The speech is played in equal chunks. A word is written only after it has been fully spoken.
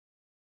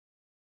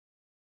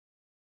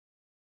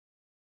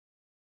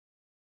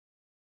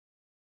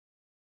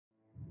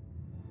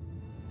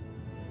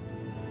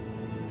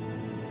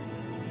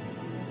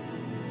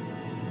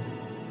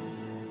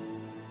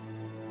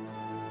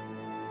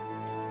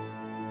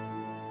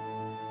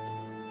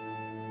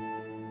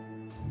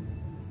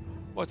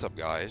What's up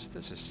guys,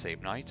 this is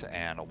Save Knight,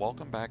 and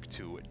welcome back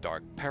to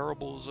Dark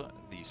Parables,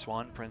 the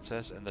Swan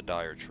Princess and the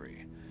Dire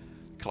Tree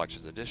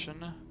Collector's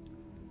Edition.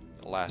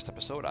 Last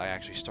episode I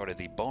actually started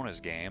the bonus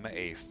game,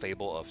 A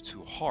Fable of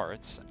Two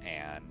Hearts,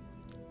 and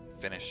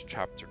finished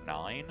chapter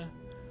 9.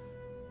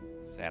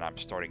 And I'm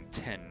starting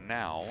 10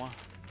 now,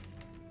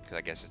 because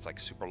I guess it's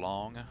like super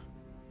long.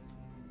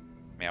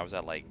 I mean, I was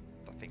at I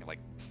think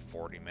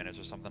 40 minutes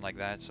or something like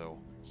that, so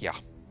yeah.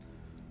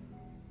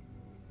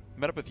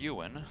 Met up with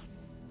Ewan,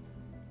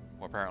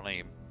 who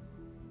apparently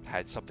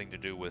had something to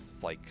do with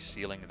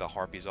sealing the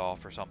Harpies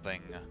off or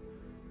something.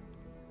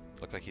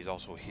 Looks like he's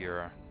also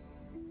here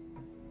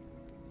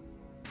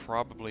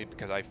probably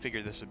because I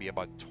figured this would be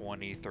about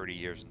 20-30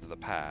 years into the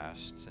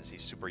past, since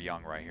he's super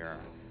young right here.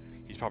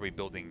 He's probably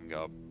building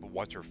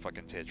what's her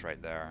fucking tits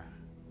right there,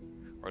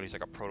 or at least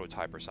like a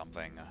prototype or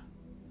something.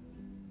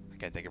 I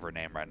can't think of her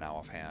name right now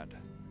offhand.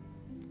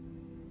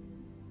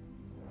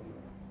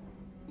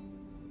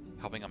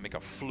 Helping him make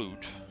a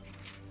flute.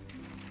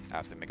 I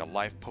have to make a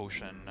life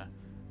potion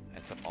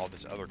and all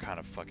this other kind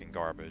of fucking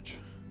garbage.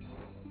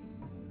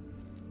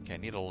 Okay, I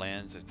need a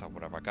lens. It's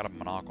whatever. I got a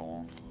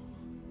monocle.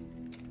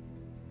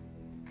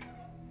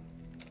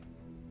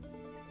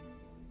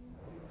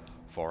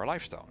 For a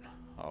lifestone.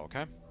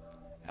 Okay.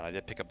 And I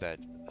did pick up that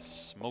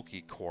smoke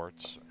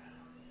quartz,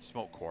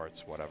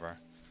 whatever.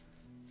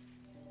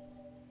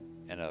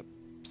 And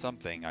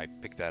something. I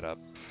picked that up.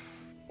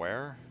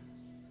 Where?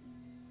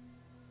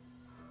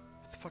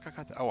 Fuck, I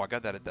got that. Oh, I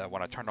got that at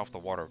when I turned off the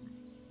water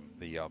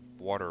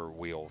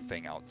wheel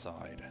thing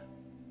outside.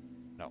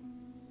 No,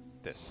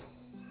 this.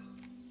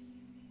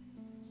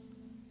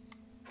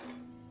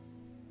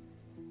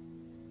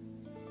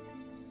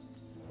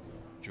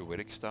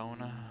 Druidic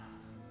stone.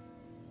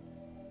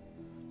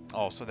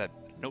 Oh, so that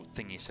note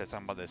thingy says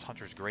something about this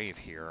hunter's grave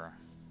here.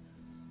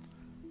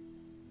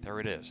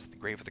 There it is, the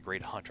grave of the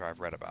great hunter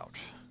I've read about.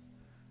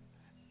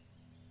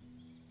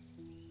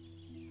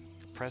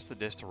 Press the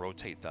disc to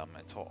rotate them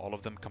until all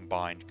of them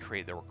combined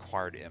create the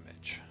required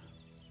image.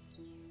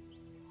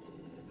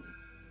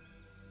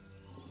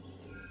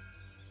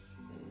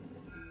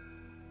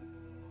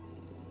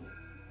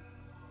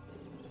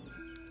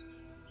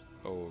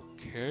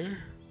 Okay.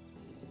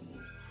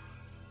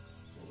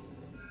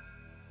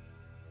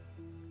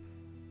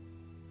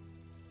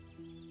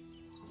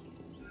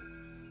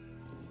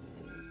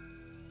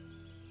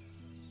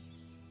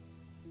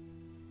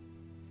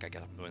 I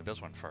guess I'm doing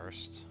this one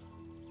first.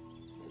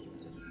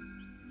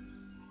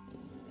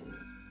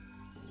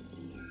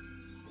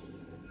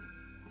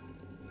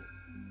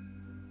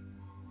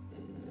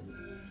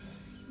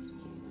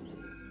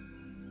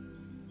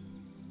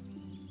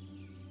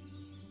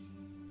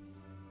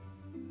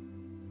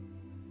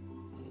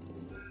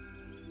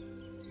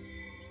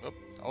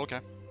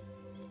 Okay.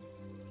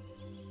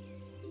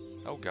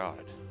 Oh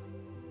god.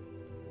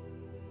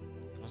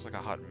 Looks like a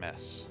hot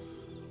mess.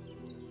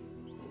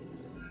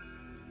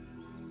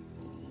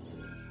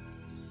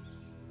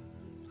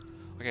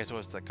 Okay, so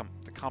it's the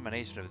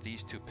combination of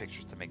these two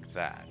pictures to make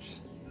that.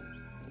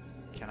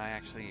 Can I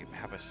actually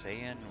have a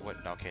say in what?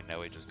 Okay,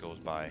 no, it just goes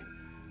by.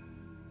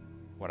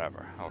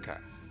 Whatever. Okay.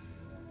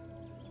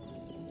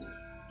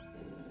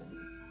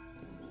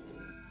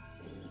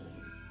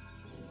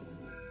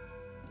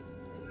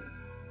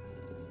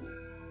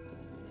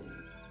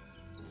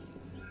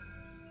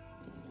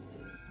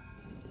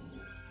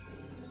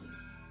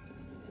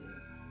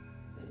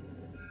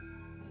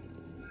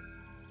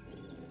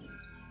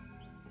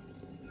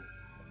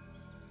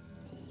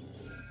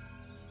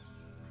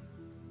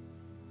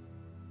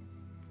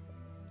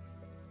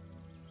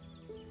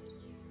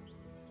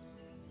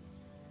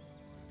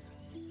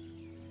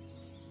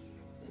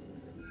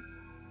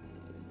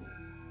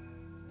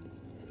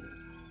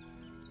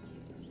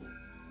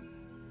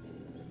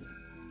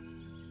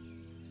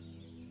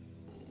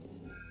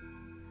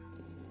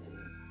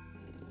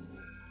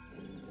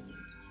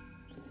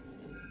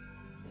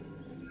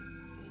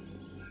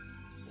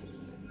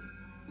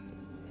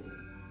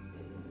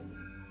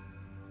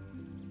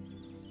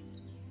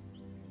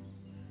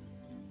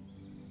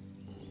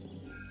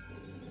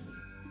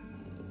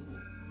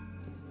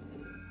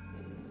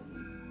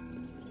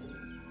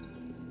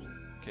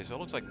 Okay, so it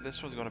looks like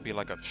this one's going to be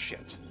like a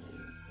shit.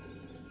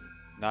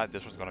 Not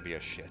this one's going to be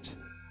a shit.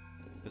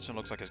 This one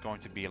looks like it's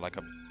going to be like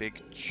a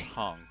big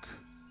chunk.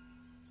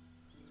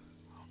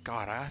 Oh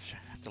god, I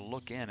have to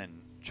look in and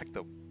check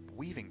the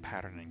weaving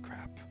pattern and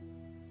crap.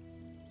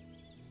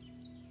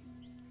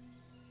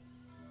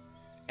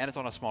 And it's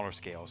on a smaller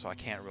scale, so I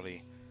can't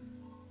really...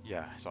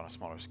 Yeah, it's on a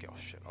smaller scale.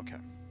 Shit, okay.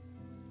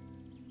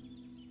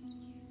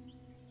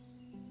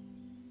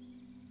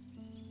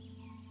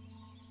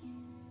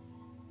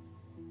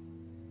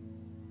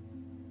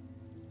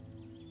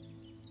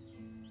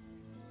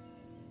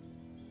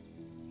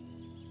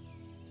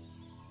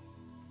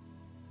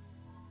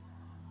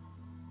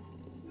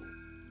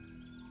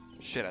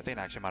 Shit, I think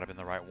I actually might have been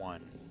the right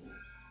one.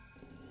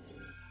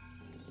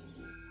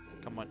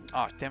 Come on.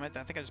 Oh, damn it.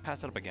 I think I just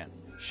passed it up again.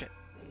 Shit.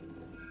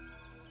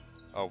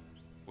 Oh,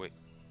 wait.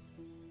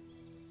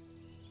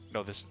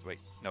 No, this... Wait.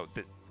 No,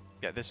 this...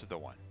 Yeah, this is the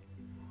one.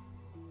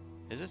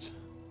 Is it?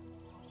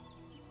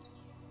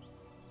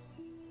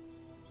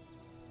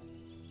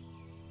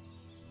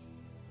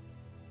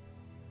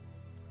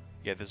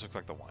 Yeah, this looks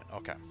like the one.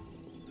 Okay.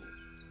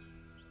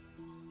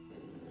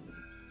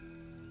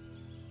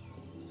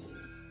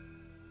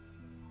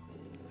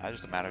 Now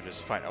just a matter of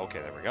just find... Okay,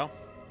 there we go.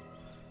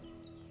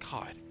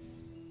 God.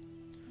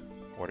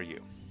 What are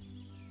you?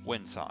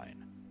 Wind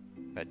sign.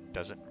 That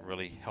doesn't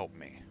really help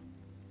me.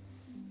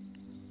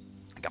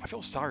 God, I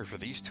feel sorry for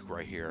these two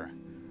right here.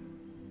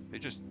 They're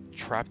just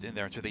trapped in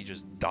there until they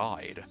just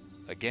died.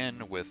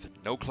 Again, with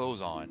no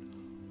clothes on.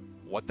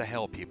 What the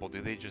hell, people?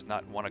 Do they just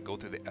not want to go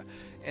through the...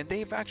 And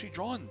they've actually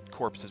drawn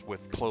corpses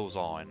with clothes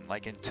on,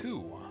 like in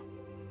 2.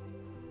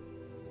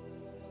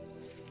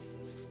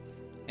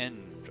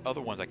 And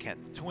other ones I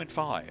can't... 2 and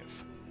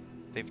 5.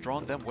 They've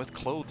drawn them with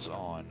clothes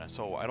on,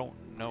 so I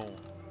don't know...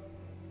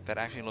 That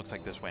actually looks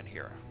like this went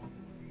here.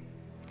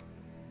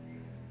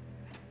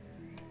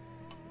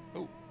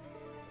 Oh.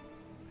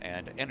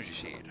 And energy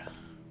seed.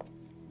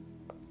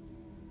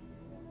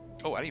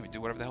 Oh, I didn't even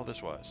do whatever the hell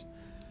this was.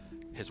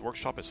 His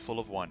workshop is full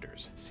of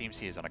wonders. Seems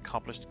he is an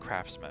accomplished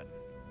craftsman.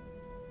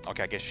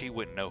 Okay, I guess she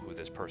wouldn't know who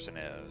this person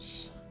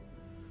is.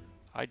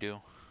 I do.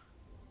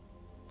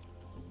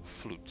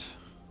 Flute.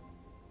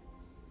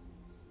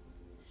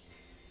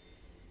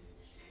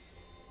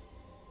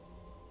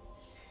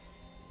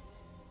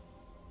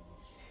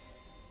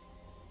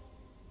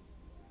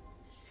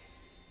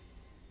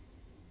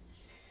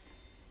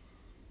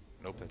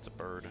 Nope, that's a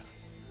bird.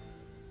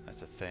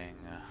 That's a thing.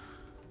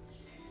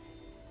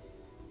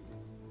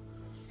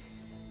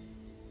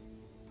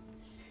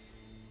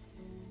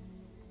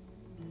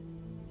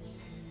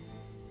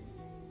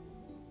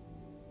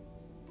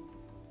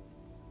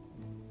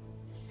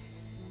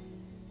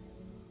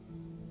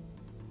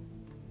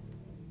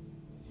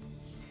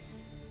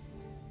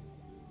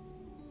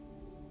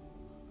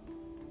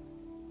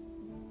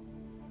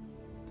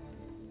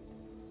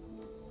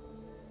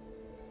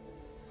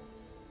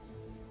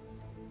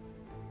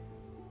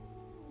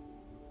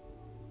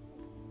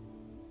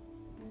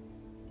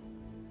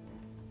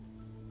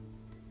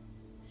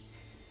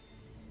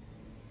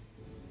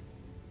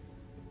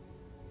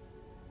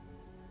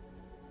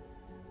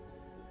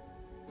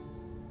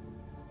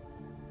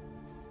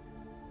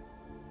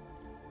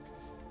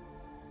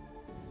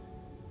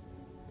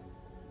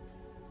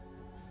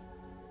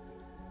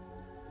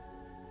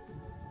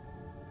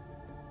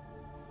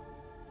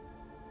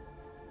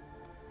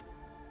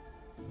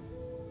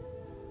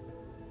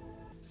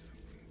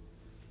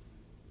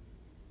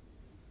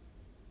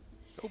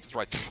 Oops,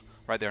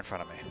 right there in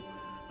front of me.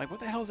 Like,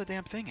 what the hell is the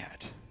damn thing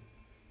at?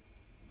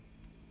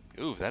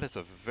 Ooh, that is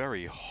a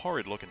very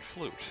horrid-looking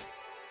flute.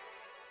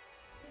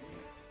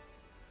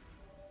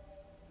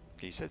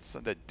 He said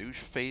that douche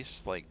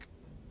face, like,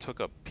 took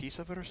a piece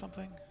of it or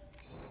something?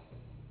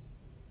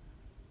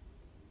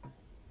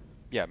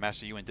 Yeah,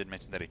 Master Ewan did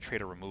mention that a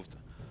trader removed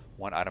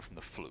one item from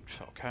the flute.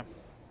 Okay.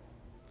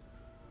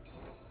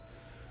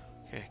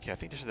 Okay, I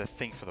think this is the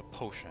thing for the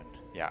potion.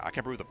 Yeah, I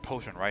can brew the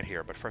potion right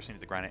here, but first I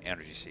need to grind an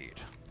energy seed.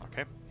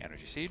 Okay,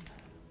 energy seed.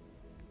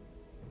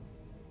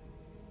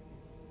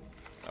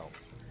 Oh,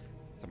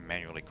 to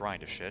manually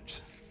grind a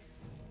shit.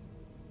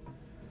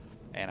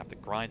 And I have to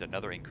grind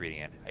another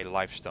ingredient, a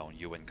lifestone,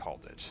 Ewan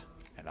called it.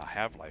 And I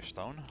have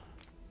lifestone.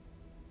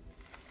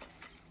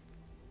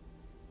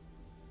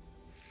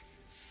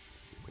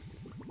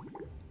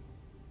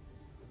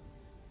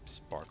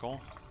 Sparkle.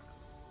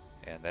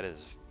 And that is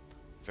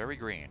very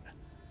green.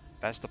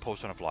 That's the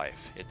potion of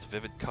life. Its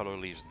vivid color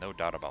leaves no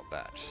doubt about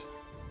that.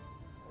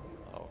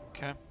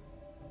 Okay.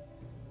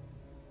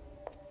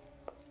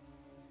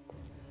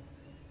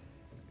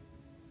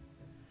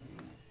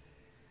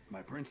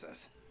 My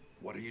princess,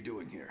 what are you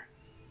doing here?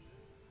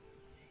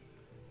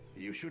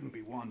 You shouldn't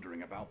be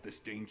wandering about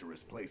this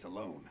dangerous place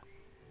alone.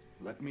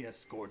 Let me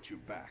escort you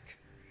back.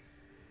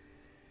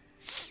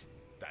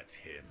 That's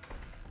him.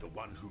 The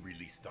one who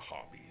released the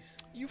Harpies.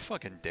 You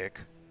fucking dick.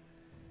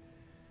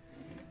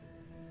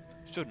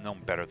 Should have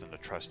known better than to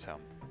trust him.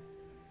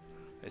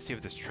 Let's see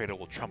if this traitor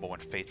will tremble when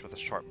faced with a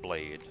sharp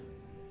blade.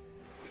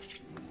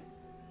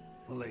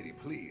 Lady,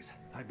 please,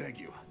 I beg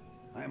you.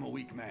 I am a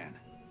weak man.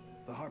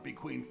 The Harpy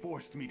Queen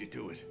forced me to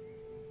do it.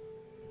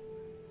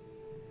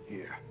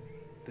 Here,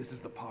 this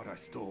is the part I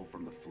stole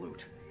from the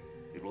flute.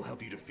 It will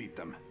help you defeat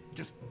them.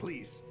 Just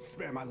please,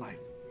 spare my life.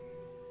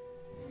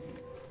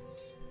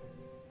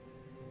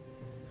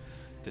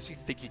 Does he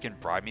think he can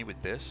bribe me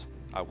with this?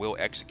 I will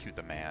execute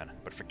the man,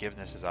 but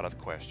forgiveness is out of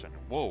the question.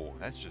 Whoa,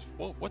 that's just...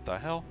 Whoa, what the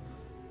hell?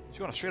 She's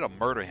gonna straight up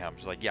murder him.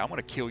 She's like, yeah, I'm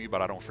gonna kill you,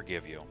 but I don't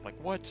forgive you. Like,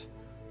 what?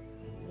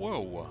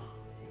 Whoa.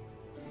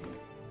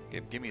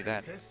 Give me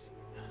that. Princess?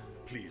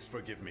 Please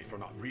forgive me for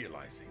not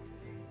realizing.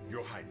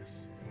 Your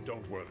Highness,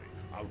 don't worry.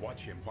 I'll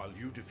watch him while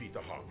you defeat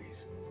the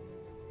Harpies.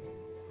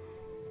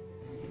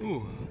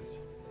 Ooh.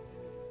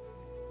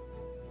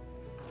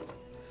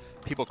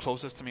 People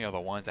closest to me are the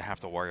ones I have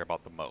to worry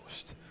about the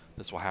most.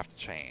 This will have to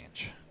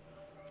change.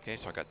 Okay,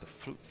 so I got the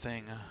flute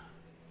thing.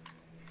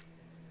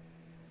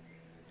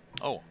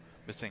 Oh,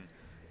 missing.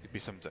 It'd be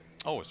something.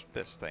 Oh, it's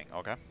this thing.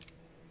 Okay.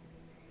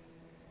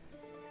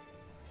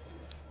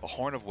 The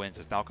Horn of Winds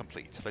is now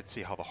complete. Let's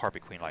see how the Harpy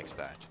Queen likes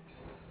that.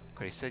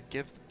 Okay, he said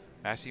give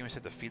Master Human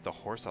said to feed the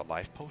horse a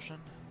life potion.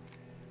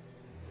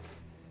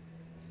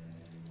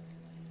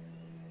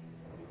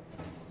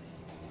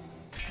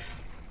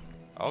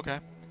 Okay.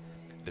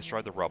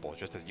 Destroy the rubble,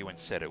 just as Ewan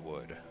said it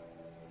would.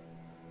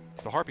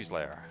 It's the Harpy's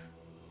lair.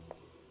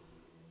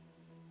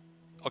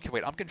 Okay,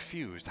 wait, I'm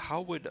confused.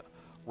 How would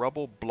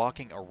rubble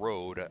blocking a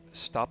road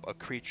stop a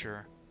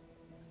creature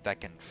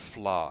that can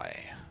fly?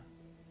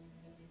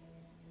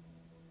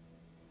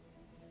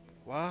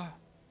 What?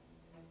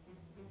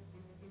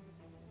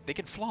 They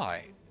can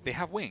fly. They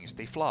have wings.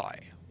 They fly.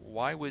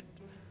 Why would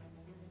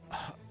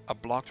a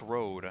blocked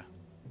road,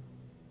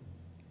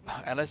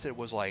 unless it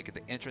was like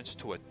the entrance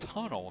to a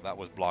tunnel that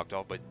was blocked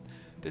off, but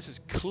this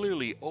is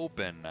clearly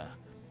open,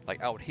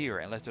 like out here,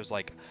 unless there's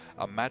like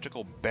a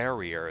magical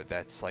barrier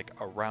that's like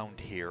around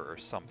here or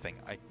something.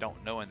 I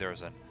don't know, and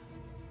there's an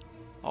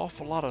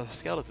awful lot of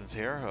skeletons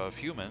here of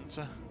humans.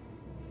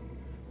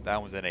 That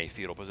one's in a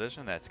fetal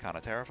position. That's kind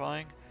of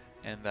terrifying.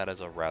 And that is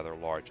a rather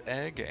large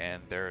egg,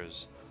 and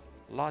there's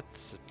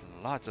lots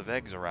of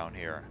eggs around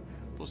here.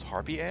 Those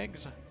harpy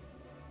eggs?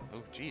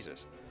 Oh,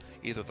 Jesus.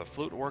 Either the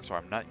flute works or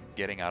I'm not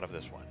getting out of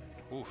this one.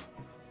 Oof.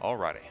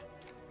 Alrighty.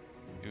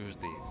 Use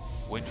the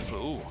wind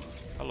flute. Ooh,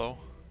 hello.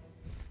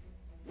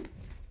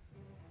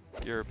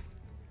 You're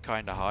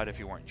kinda hot if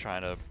you weren't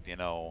trying to, you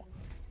know,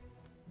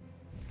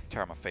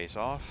 tear my face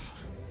off.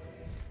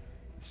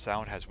 The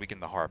sound has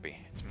weakened the harpy.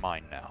 It's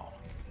mine now.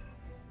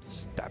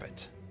 Stab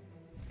it.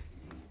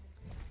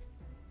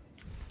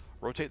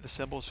 Rotate the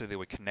symbols so they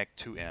would connect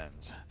two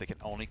ends. They can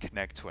only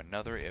connect to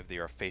another if they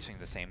are facing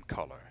the same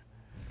color.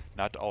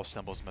 Not all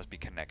symbols must be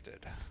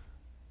connected.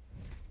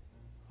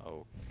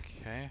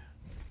 Okay.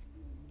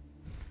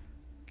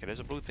 Okay, there's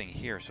a blue thing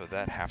here, so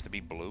that have to be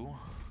blue.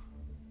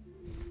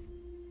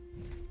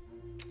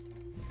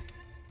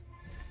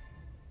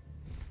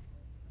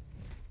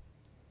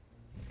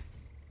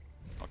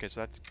 Okay,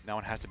 so that's now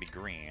it has to be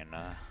green.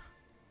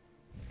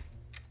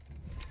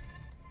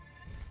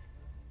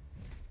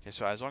 Okay,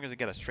 so as long as I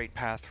get a straight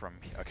path from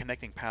a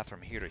connecting path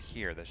from here to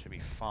here, that should be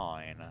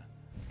fine.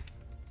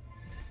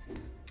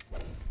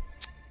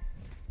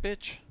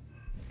 Bitch.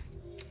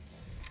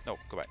 No,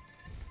 go back.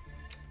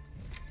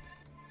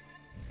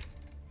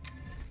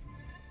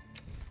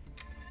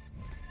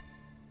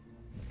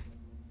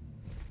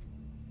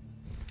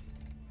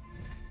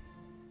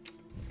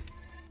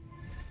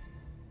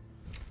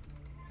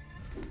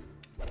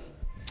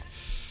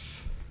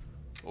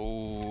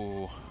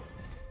 Oh.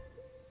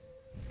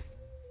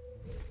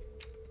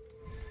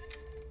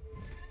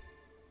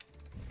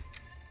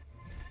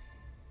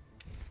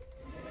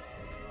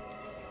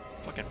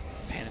 Fucking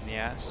pain in the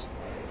ass.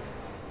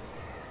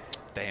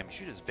 Damn,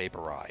 she just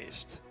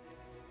vaporized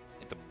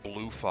into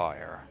blue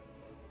fire.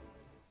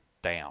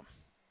 Damn.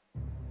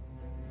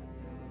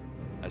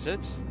 That's it?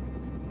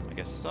 I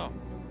guess so.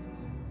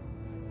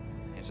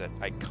 There's that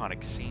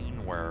iconic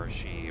scene where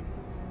she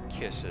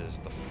kisses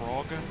the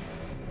frog.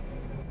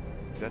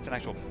 That's an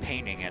actual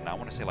painting, and I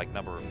want to say like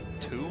number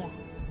 2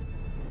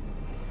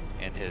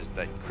 in his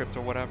that crypt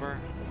or whatever,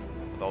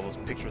 with all those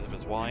pictures of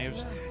his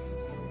wives.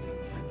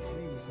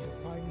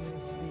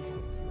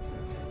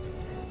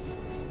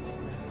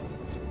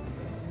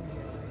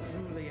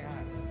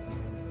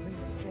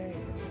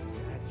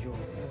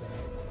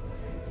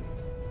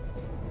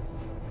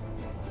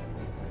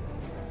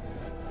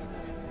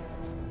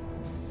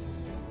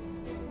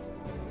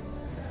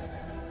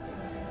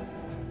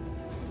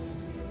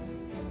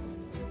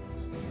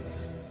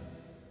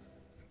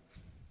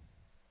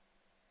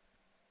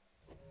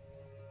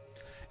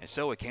 And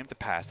so it came to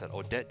pass that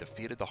Odette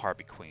defeated the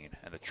Harpy Queen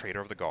and the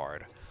traitor of the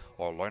guard,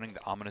 while learning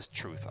the ominous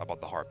truth about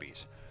the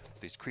Harpies.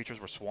 These creatures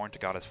were sworn to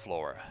Goddess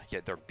Flora,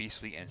 yet their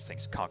beastly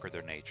instincts conquered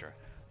their nature.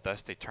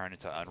 Thus they turned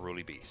into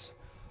unruly beasts.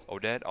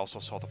 Odette also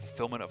saw the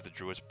fulfillment of the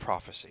Druid's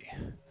prophecy.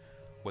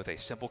 With a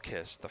simple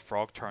kiss, the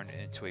frog turned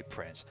into a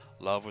prince.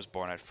 Love was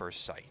born at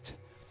first sight.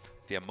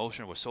 The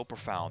emotion was so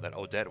profound that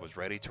Odette was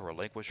ready to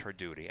relinquish her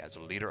duty as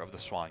the leader of the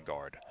Swan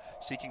Guard,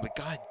 seeking the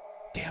God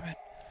damn it.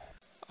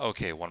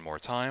 Okay, one more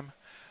time.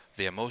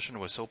 The emotion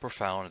was so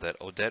profound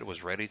that Odette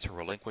was ready to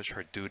relinquish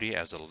her duty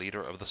as the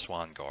leader of the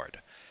Swan Guard.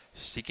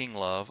 Seeking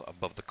love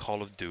above the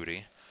call of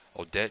duty,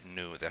 Odette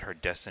knew that her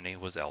destiny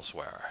was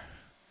elsewhere.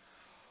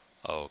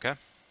 Okay.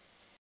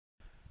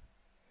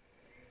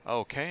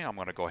 Okay, I'm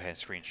gonna go ahead and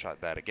screenshot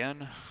that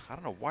again. I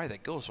don't know why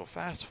that goes so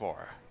fast for.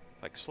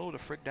 Like, slow the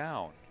frick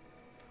down.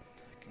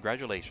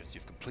 Congratulations,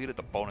 you've completed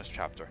the bonus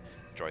chapter.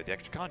 Enjoy the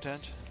extra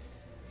content.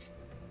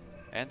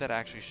 And that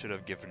actually should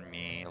have given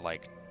me,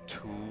 like,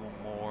 2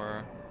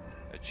 more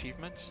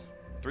achievements.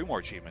 3 more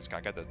achievements.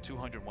 I got the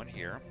 201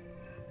 here.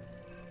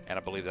 And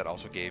I believe that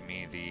also gave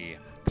me the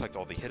collect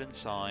all the hidden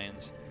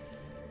signs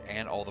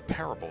and all the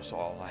parables. So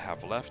all I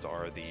have left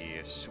are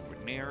the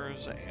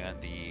souvenirs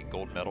and the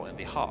gold medal and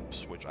the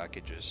hops, which I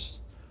could just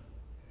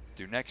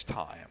do next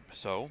time.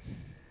 So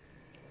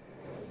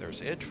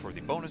there's it for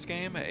the bonus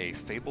game, A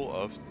Fable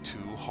of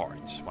Two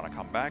Hearts. When I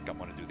come back, I'm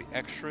going to do the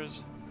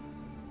extras,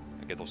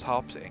 get those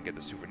hops, and get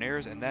the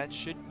souvenirs, and that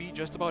should be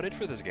just about it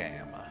for this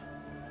game.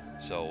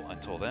 So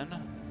until then,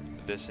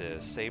 this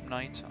is Save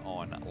Night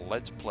on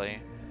Let's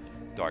Play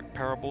Dark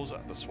Parables,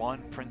 the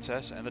Swan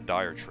Princess, and the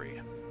Dire Tree,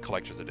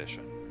 Collector's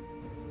Edition.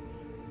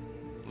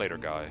 Later,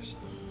 guys.